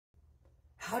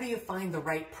How do you find the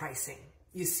right pricing?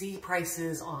 You see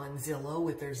prices on Zillow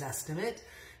with their Zestimate.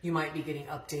 You might be getting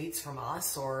updates from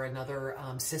us or another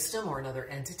system or another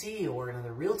entity or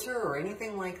another realtor or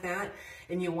anything like that.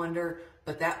 And you wonder,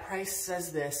 but that price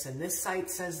says this and this site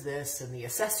says this and the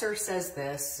assessor says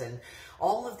this and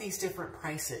all of these different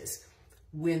prices.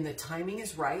 When the timing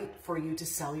is right for you to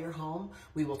sell your home,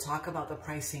 we will talk about the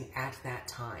pricing at that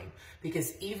time,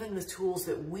 because even the tools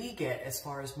that we get as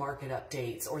far as market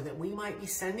updates or that we might be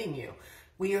sending you,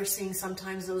 we are seeing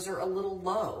sometimes those are a little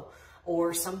low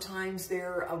or sometimes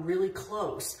they're really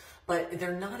close, but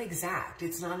they're not exact.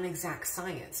 It's not an exact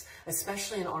science,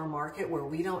 especially in our market where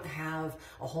we don't have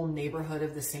a whole neighborhood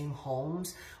of the same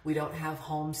homes. We don't have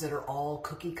homes that are all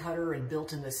cookie cutter and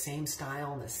built in the same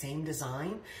style and the same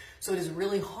design. So it is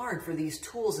really hard for these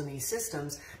tools and these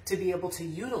systems to be able to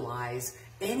utilize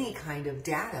any kind of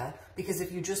data, because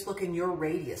if you just look in your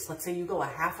radius, let's say you go a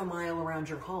half a mile around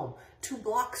your home, 2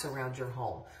 blocks around your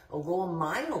home, or go a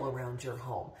mile around your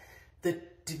home, the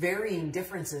varying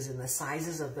differences in the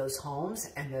sizes of those homes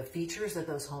and the features that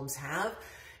those homes have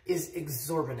is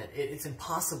exorbitant. It's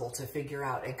impossible to figure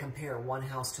out and compare one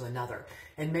house to another.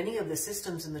 And many of the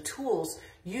systems and the tools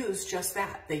use just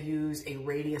that. They use a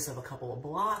radius of a couple of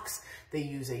blocks. They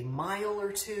use a mile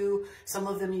or two. Some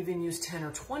of them even use 10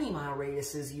 or 20 mile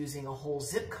radiuses using a whole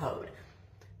zip code.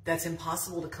 That's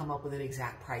impossible to come up with an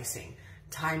exact pricing.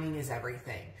 Timing is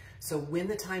everything. So when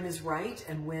the time is right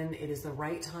and when it is the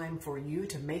right time for you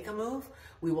to make a move,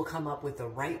 we will come up with the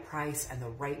right price and the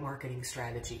right marketing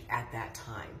strategy at that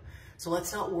time. So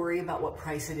let's not worry about what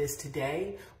price it is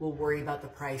today. We'll worry about the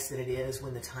price that it is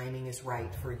when the timing is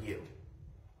right for you.